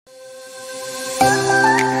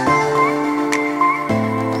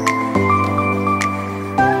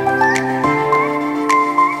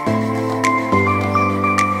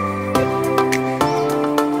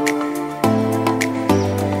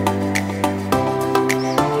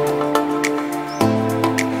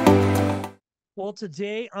Well,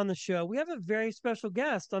 today on the show, we have a very special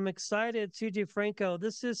guest. I'm excited, CJ Franco.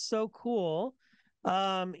 This is so cool.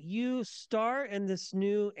 You star in this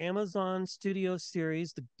new Amazon Studio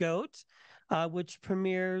series, The GOAT, which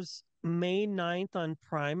premieres May 9th on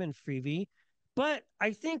Prime and Freevee. But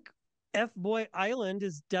I think F Boy Island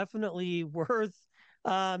is definitely worth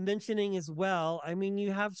mentioning as well. I mean,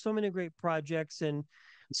 you have so many great projects and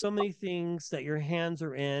so many things that your hands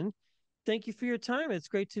are in. Thank you for your time. It's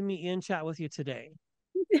great to meet you and chat with you today.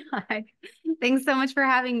 Hi. Thanks so much for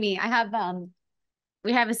having me.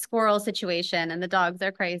 We have a squirrel situation and the dogs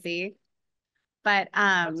are crazy. But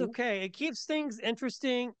That's okay. It keeps things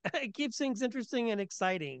interesting. It keeps things interesting and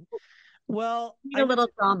exciting. Well, need I a know little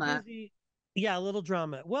you're drama. busy. Yeah, a little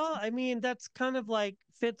drama. Well, I mean, that's kind of like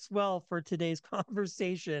fits well for today's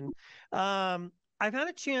conversation. Um, I've had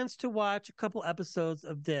a chance to watch a couple episodes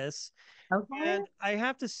of this, Okay. and I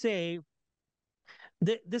have to say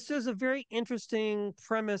that this is a very interesting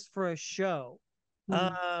premise for a show.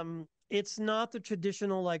 Mm. It's not the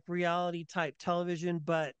traditional like reality type television,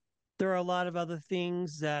 but there are a lot of other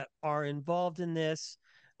things that are involved in this.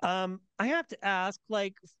 I have to ask,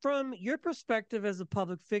 like, from your perspective as a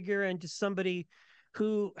public figure and just somebody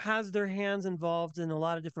who has their hands involved in a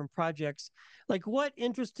lot of different projects, like, what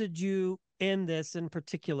interested you in this in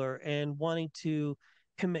particular and wanting to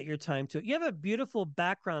commit your time to it? You have a beautiful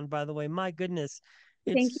background, by the way. My goodness,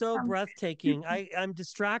 it's Thank you so so much. breathtaking. I'm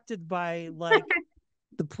distracted by like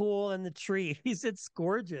the pool and the trees. It's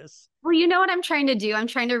gorgeous. Well, you know what I'm trying to do? I'm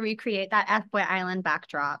trying to recreate that F-Boy Island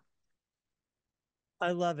backdrop.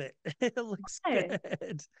 I love it. It looks Good.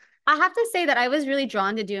 good. I have to say that I was really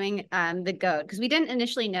drawn to doing the goat because we didn't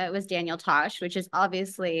initially know it was Daniel Tosh, which is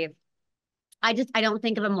obviously I don't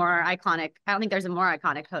think of a more iconic. I don't think there's a more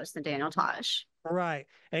iconic host than Daniel Tosh. Right.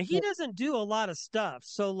 And he doesn't do a lot of stuff.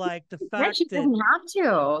 So like the Rich, fact he that doesn't have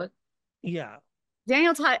to. yeah.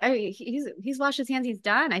 Daniel Todd, I mean, he's washed his hands. He's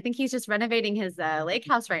done. I think he's just renovating his lake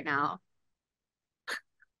house right now.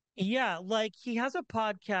 Yeah, like he has a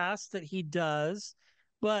podcast that he does,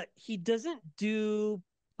 but he doesn't do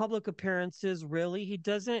public appearances really. He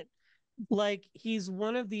doesn't like he's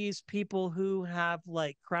one of these people who have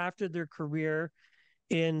like crafted their career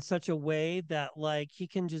in such a way that like he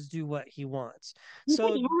can just do what he wants. He's like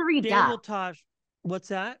So Hillary Daniel Duff. Tosh, what's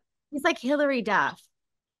that? He's like Hillary Duff.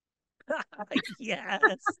 Yes,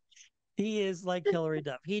 he is like Hillary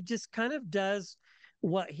Duff. He just kind of does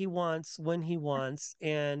what he wants when he wants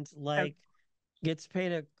and like gets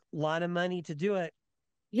paid a lot of money to do it.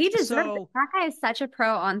 He deserves it. So That guy is such a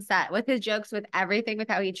pro on set with his jokes, with everything, with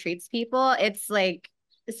how he treats people. It's like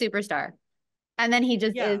a superstar. And then he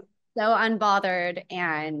just yeah, is so unbothered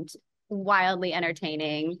and wildly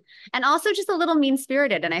entertaining and also just a little mean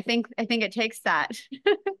spirited. And I think it takes that.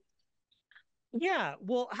 yeah.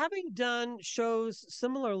 Well, having done shows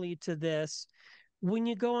similarly to this, when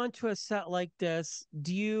you go onto a set like this,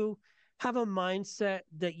 do you have a mindset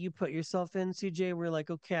that you put yourself in, CJ, where you're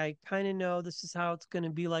like, okay, I kind of know this is how it's going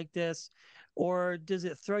to be like this? Or does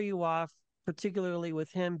it throw you off, particularly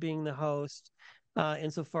with him being the host,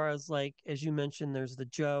 insofar as, like, as you mentioned, there's the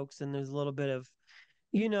jokes and there's a little bit of,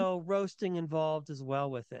 roasting involved as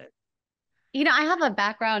well with it? I have a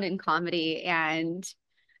background in comedy and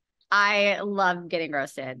I love getting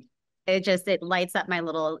roasted. It lights up my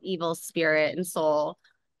little evil spirit and soul.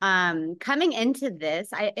 Coming into this,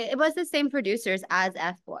 it was the same producers as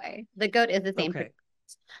F Boy. The GOAT is the same Okay. producer.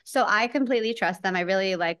 So I completely trust them. I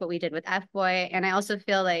really like what we did with F Boy. And I also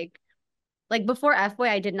feel like before F Boy,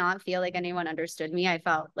 I did not feel like anyone understood me. I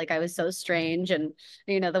felt like I was so strange and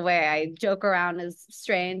the way I joke around is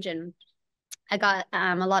strange. And I got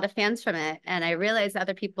a lot of fans from it, and I realized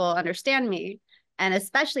other people understand me, and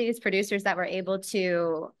especially these producers that were able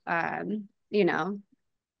to, and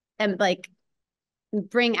like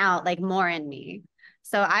bring out like more in me.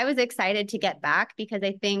 So I was excited to get back because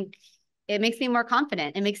I think it makes me more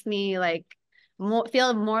confident. It makes me like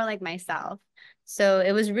feel more like myself. So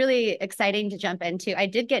it was really exciting to jump into. I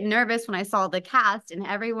did get nervous when I saw the cast, and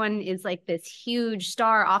everyone is like this huge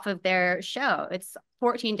star off of their show. It's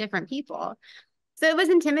 14 different people. So it was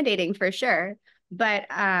intimidating for sure. But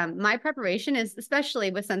my preparation is,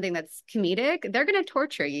 especially with something that's comedic, they're going to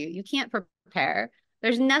torture you. You can't prepare.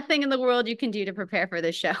 There's nothing in the world you can do to prepare for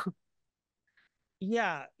this show.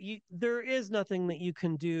 Yeah, there is nothing that you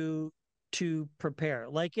can do to prepare.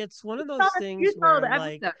 Like it's one of those You things saw where the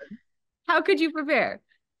like episode. How could you prepare?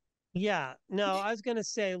 yeah, no, I was gonna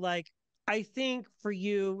say like I think for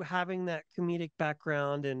you having that comedic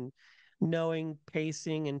background and knowing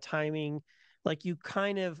pacing and timing, like you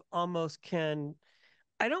kind of almost can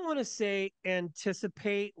I don't want to say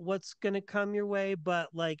anticipate what's going to come your way, but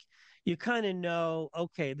like you kind of know,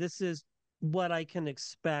 okay, this is what I can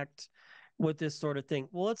expect with this sort of thing.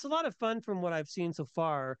 Well, it's a lot of fun from what I've seen so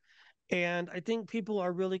far. And I think people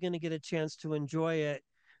are really going to get a chance to enjoy it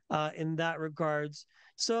in that regards.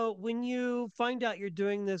 So when you find out you're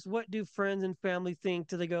doing this, what do friends and family think?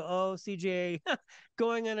 Do they go, "Oh, CJ,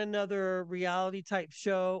 going on another reality type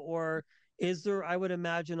show," or is there, I would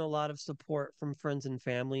imagine, a lot of support from friends and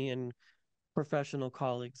family and professional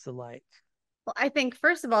colleagues alike? Well, I think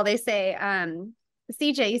first of all, they say,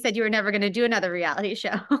 CJ, you said you were never going to do another reality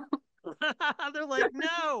show. They're like,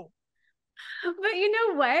 "No." But you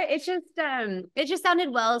know what? It just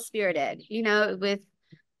sounded well spirited.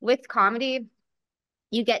 With comedy,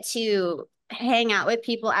 you get to hang out with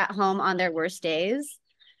people at home on their worst days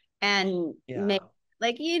and make Yeah.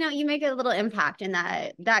 like you make a little impact in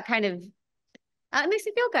that kind of it makes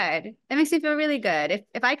me feel good. It makes me feel really good.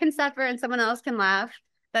 If I can suffer and someone else can laugh,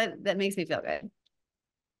 that makes me feel good.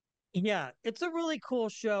 Yeah, it's a really cool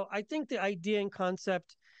show. I think the idea and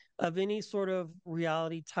concept of any sort of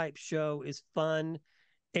reality type show is fun.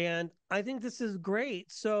 And I think this is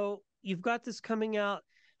great. So you've got this coming out.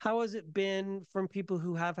 How has it been from people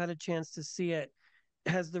who have had a chance to see it?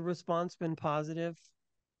 Has the response been positive?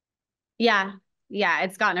 Yeah. Yeah,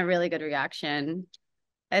 it's gotten a really good reaction.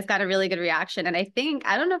 It's got a really good reaction. And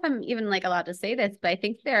I don't know if I'm even like allowed to say this, but I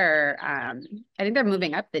think they're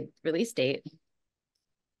moving up the release date.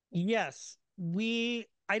 Yes. I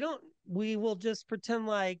don't, we will just pretend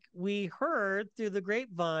like we heard through the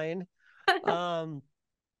grapevine um,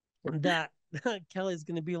 that Kelly's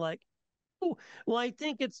going to be like, oh, well, I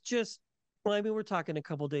think it's just, well, I mean, we're talking a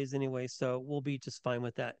couple days anyway, so we'll be just fine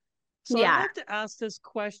with that. So I'd Yeah. like to ask this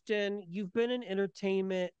question. You've been in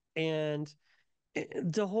entertainment and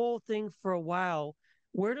the whole thing for a while.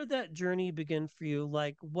 Where did that journey begin for you?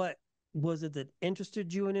 Like, what was it that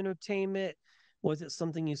interested you in entertainment? Was it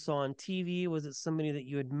something you saw on TV? Was it somebody that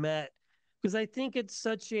you had met? Because I think it's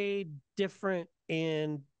such a different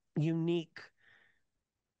and unique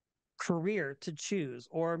career to choose,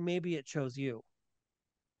 or maybe it chose you.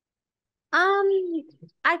 Um,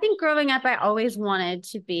 I think growing up, I always wanted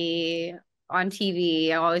to be on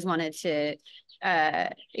TV. I always wanted to, uh,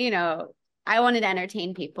 you know, I wanted to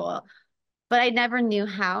entertain people, but I never knew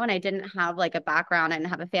how, and I didn't have like a background. I didn't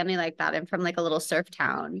have a family like that. I'm from like a little surf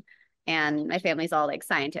town, and my family's all like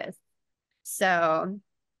scientists. So,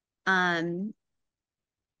 um,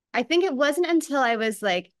 I think it wasn't until I was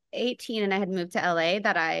like 18 and I had moved to LA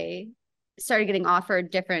that I started getting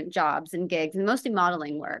offered different jobs and gigs and mostly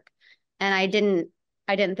modeling work. And I didn't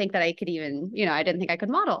think that I could even, I didn't think I could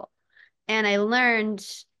model. And I learned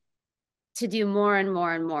to do more and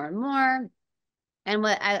more and more and more. And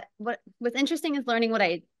what's interesting is learning what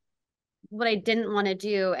I didn't want to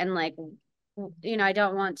do and like I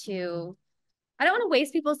don't want to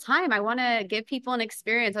waste people's time. I want to give people an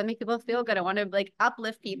experience. I make people feel good. I want to like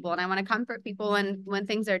uplift people and I want to comfort people when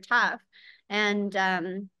things are tough. And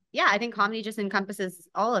yeah, I think comedy just encompasses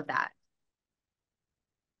all of that.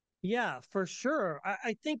 Yeah, for sure.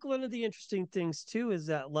 I think one of the interesting things too is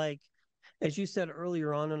that, like, as you said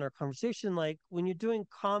earlier on in our conversation, like when you're doing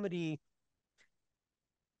comedy,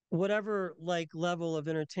 whatever like level of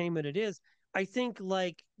entertainment it is, I think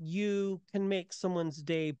like you can make someone's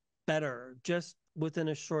day better just within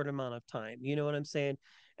a short amount of time. You know what I'm saying?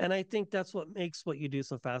 And I think that's what makes what you do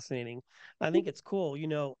so fascinating. I think it's cool.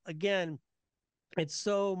 Again, it's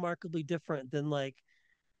so markedly different than like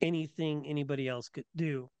anything anybody else could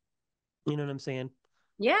do. You know what I'm saying?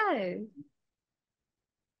 Yeah.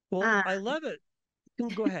 Well, Uh, I love it. You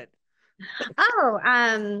can go ahead. oh,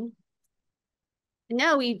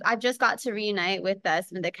 no, I've just got to reunite with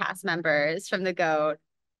some of the cast members from The Goat,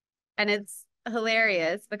 and it's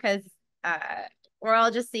hilarious because uh, we're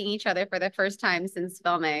all just seeing each other for the first time since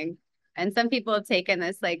filming, and some people have taken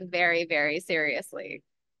this like very, very seriously,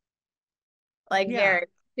 like Yeah. very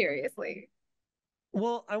seriously.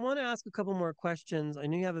 Well, I want to ask a couple more questions. I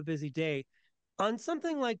know you have a busy day. On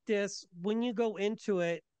something like this, when you go into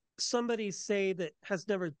it, somebody say that has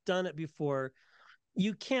never done it before,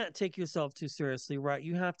 you can't take yourself too seriously, right?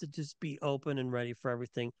 You have to just be open and ready for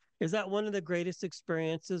everything. Is that one of the greatest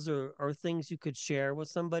experiences or things you could share with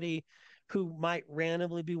somebody who might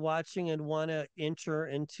randomly be watching and want to enter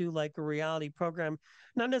into like a reality program?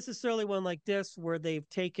 Not necessarily one like this where they've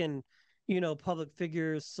taken, public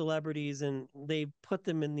figures, celebrities, and they've put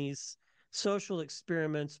them in these social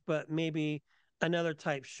experiments, but maybe another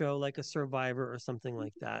type show like a Survivor or something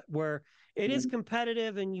like that, where it is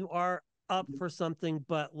competitive and you are up for something,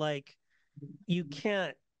 but like you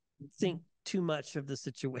can't think too much of the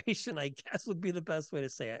situation, I guess would be the best way to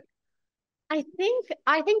say it.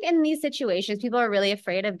 I think in these situations, people are really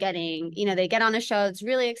afraid of getting, they get on a show, it's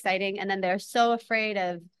really exciting, and then they're so afraid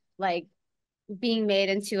of like being made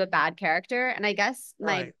into a bad character. And I guess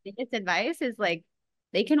my Right. biggest advice is like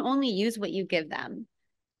they can only use what you give them.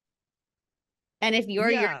 And if you're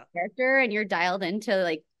your Yeah. character and you're dialed into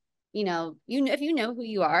like, if you know who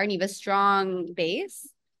you are and you have a strong base,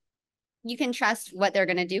 you can trust what they're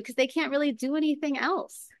gonna do because they can't really do anything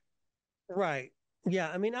else. Right. Yeah.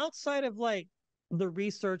 I mean, outside of like the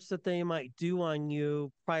research that they might do on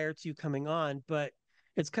you prior to you coming on, but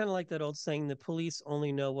it's kind of like that old saying, the police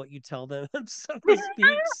only know what you tell them, so to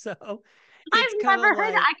speak. So it's I've kind never of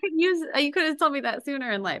heard that. like, I could use you could have told me that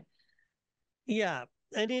sooner in life. yeah.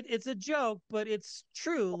 And it's a joke, but it's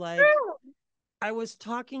true. Like True. I was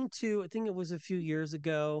talking to, I think it was a few years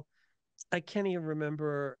ago. I can't even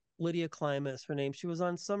remember Lydia Klimas, her name. She was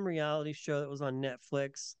on some reality show that was on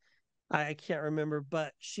Netflix. I can't remember,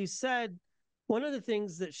 but she said one of the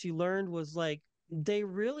things that she learned was like they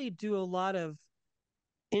really do a lot of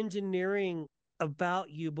engineering about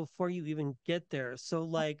you before you even get there. So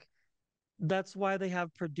like that's why they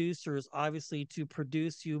have producers obviously to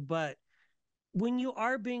produce you, but when you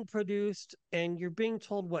are being produced and you're being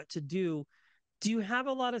told what to do you have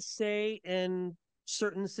a lot of say in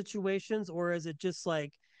certain situations, or is it just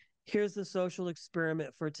like here's the social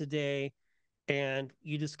experiment for today and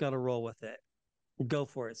you just got to roll with it? Go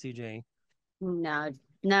for it, CJ. No,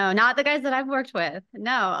 no, not the guys that I've worked with.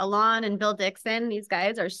 No, Alon and Bill Dixon, these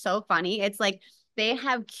guys are so funny. It's like they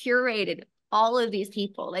have curated all of these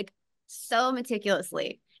people like so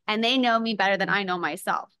meticulously, and they know me better than I know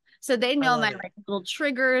myself. So they I know my love it. like little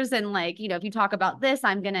triggers and like, if you talk about this,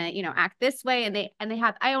 I'm gonna, act this way. And they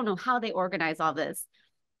have, I don't know how they organize all this,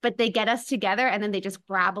 but they get us together and then they just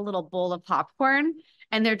grab a little bowl of popcorn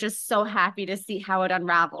and they're just so happy to see how it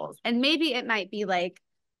unravels. And maybe it might be like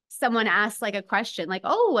someone asks like a question like,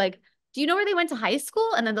 oh, like, do you know where they went to high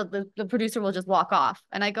school? And then the producer will just walk off.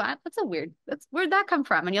 And I go, where'd that come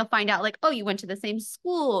from? And you'll find out like, oh, you went to the same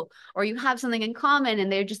school or you have something in common.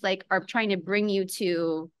 And they're just like, are trying to bring you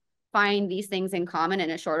to find these things in common in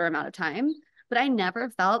a shorter amount of time. But I never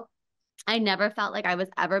felt like I was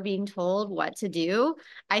ever being told what to do.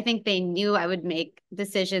 I think they knew I would make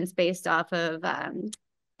decisions based off of I'm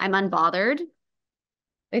unbothered.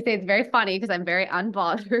 They say it's very funny because I'm very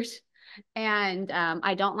unbothered and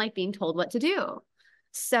I don't like being told what to do.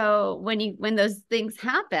 So when those things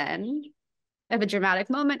happen, if a dramatic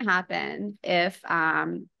moment happens, if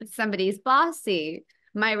somebody's bossy,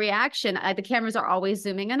 my reaction, the cameras are always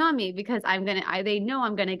zooming in on me because they know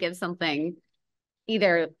I'm gonna give something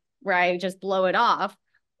either where I just blow it off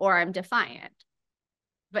or I'm defiant.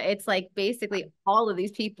 But it's like basically all of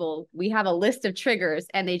these people, we have a list of triggers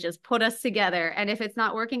and they just put us together. And if it's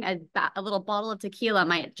not working, a little bottle of tequila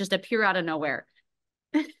might just appear out of nowhere.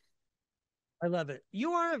 I love it.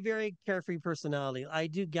 You are a very carefree personality. I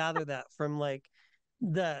do gather that from like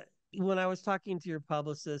the when I was talking to your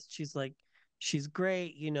publicist, she's like, she's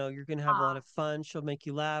great. You know, you're gonna have a lot of fun. She'll make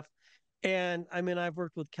you laugh. And I mean, I've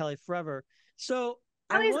worked with Kelly forever. So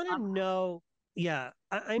I Kelly's want to awesome. know, yeah,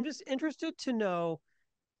 I'm just interested to know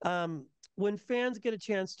when fans get a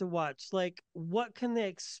chance to watch, like what can they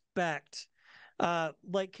expect?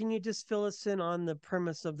 Like, can you just fill us in on the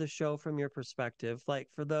premise of the show from your perspective, like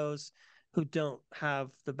for those who don't have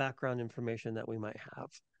the background information that we might have?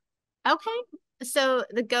 Okay. So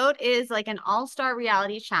the GOAT is like an all-star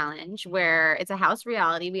reality challenge where it's a house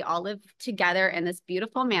reality. We all live together in this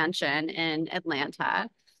beautiful mansion in Atlanta,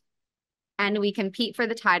 and we compete for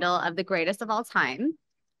the title of the greatest of all time.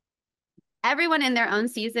 Everyone in their own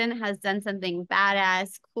season has done something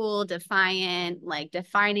badass, cool, defiant, like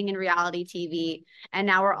defining in reality TV. And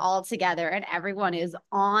now we're all together and everyone is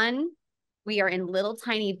on. We are in little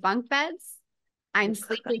tiny bunk beds. I'm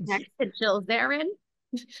sleeping next to Jill Zarin.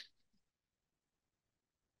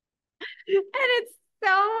 And it's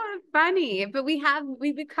so funny. But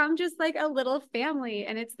we become just like a little family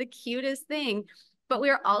and it's the cutest thing. But we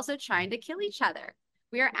are also trying to kill each other.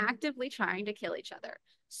 We are actively trying to kill each other.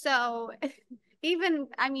 So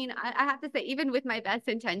I mean, I have to say, even with my best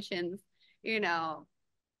intentions, you know,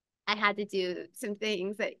 I had to do some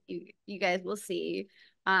things that you guys will see.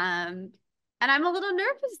 And I'm a little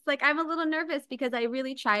nervous. Like I'm a little nervous because I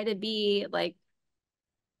really try to be like,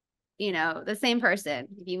 the same person.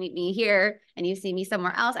 If you meet me here and you see me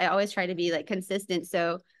somewhere else, I always try to be like consistent.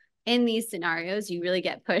 So in these scenarios, you really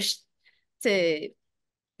get pushed to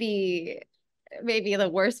be maybe the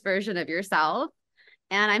worst version of yourself.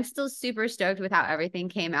 And I'm still super stoked with how everything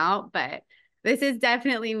came out, but this is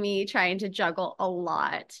definitely me trying to juggle a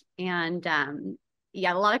lot. And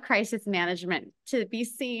yeah, a lot of crisis management to be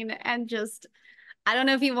seen. And just, I don't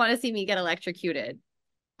know if you want to see me get electrocuted,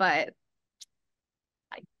 but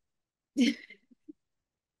I,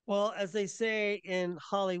 Well, as they say in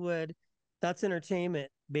Hollywood, that's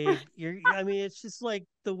entertainment, babe. I mean, it's just like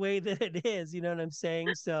the way that it is, you know what I'm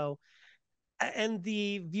saying? So, and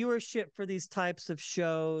the viewership for these types of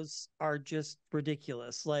shows are just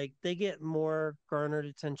ridiculous. Like they get more garnered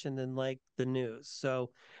attention than like the news. So,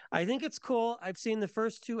 I think it's cool. I've seen the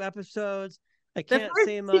first two episodes. I the can't first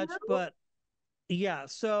say two, much, but yeah.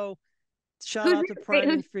 So, shout who's out to Prime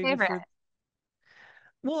who's and your Freebie favorite? for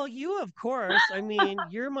well, you of course. I mean,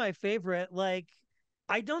 you're my favorite. Like,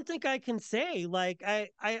 I don't think I can say like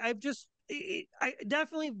I've just I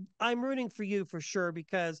definitely I'm rooting for you for sure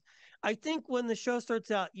because I think when the show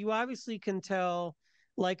starts out, you obviously can tell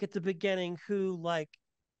like at the beginning who like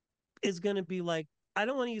is going to be like I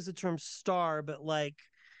don't want to use the term star, but like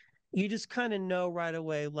you just kind of know right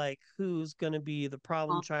away like who's going to be the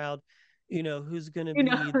problem Oh, child, you know, who's going to you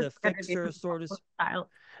know be who's the gonna be fixer the sort of. problem child.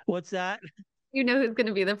 What's that? You know who's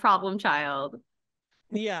gonna be the problem child.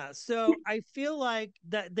 Yeah, so I feel like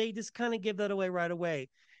that they just kind of give that away right away.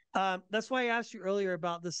 That's why I asked you earlier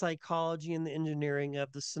about the psychology and the engineering of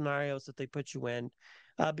the scenarios that they put you in,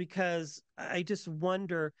 because I just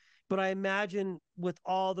wonder. But I imagine with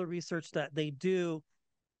all the research that they do,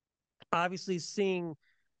 obviously seeing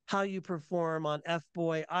how you perform on F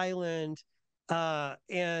Boy Island,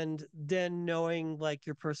 and then knowing like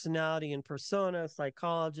your personality and persona,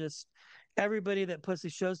 psychologist, everybody that puts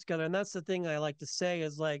these shows together. And that's the thing I like to say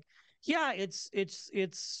is like, yeah,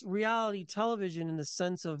 it's reality television in the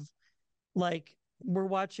sense of like we're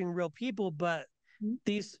watching real people, but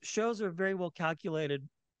these shows are very well calculated,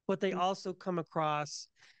 but they also come across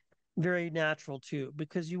very natural too,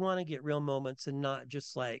 because you want to get real moments and not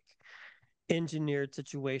just like engineered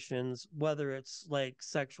situations, whether it's like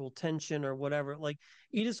sexual tension or whatever. Like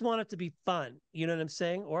you just want it to be fun. You know what I'm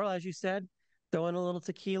saying? Or as you said, throw in a little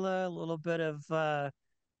tequila, a little bit of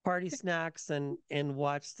party snacks and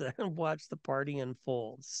watch the watch the party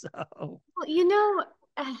unfold. So Well,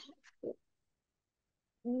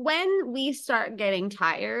 when we start getting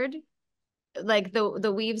tired, like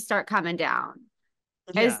the weaves start coming down.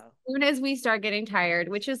 As yeah. soon as we start getting tired,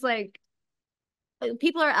 which is like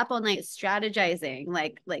people are up all night strategizing,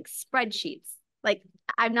 like spreadsheets. Like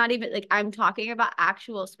I'm not even like I'm talking about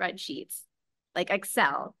actual spreadsheets, like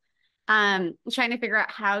Excel, trying to figure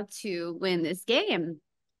out how to win this game.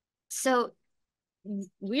 So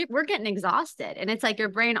we're getting exhausted, and it's like your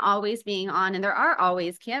brain always being on, and there are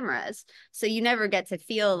always cameras, so you never get to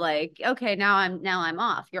feel like, okay, now I'm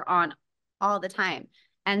off. You're on all the time.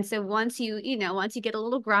 And so once you get a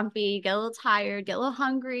little grumpy, get a little tired, get a little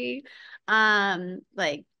hungry,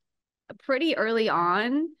 like pretty early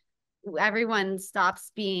on, everyone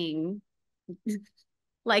stops being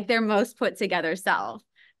like their most put together self.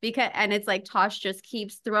 Because and it's like Tosh just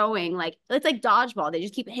keeps throwing, like it's like dodgeball. They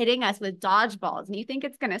just keep hitting us with dodgeballs, and you think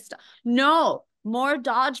it's gonna stop. No, more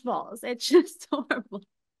dodgeballs. It's just horrible.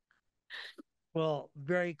 Well,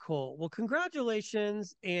 very cool. Well,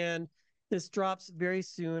 congratulations. And this drops very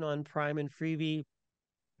soon on Prime and Freebie.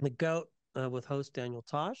 The Goat with host Daniel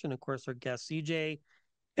Tosh and of course our guest CJ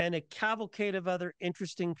and a cavalcade of other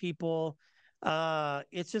interesting people.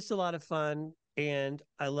 It's just a lot of fun and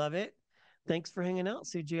I love it. Thanks for hanging out,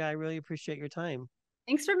 CJ. I really appreciate your time.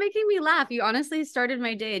 Thanks for making me laugh. You honestly started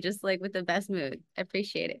my day just like with the best mood. I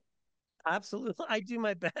appreciate it. Absolutely. I do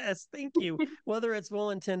my best. Thank you, whether it's well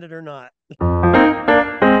intended or not.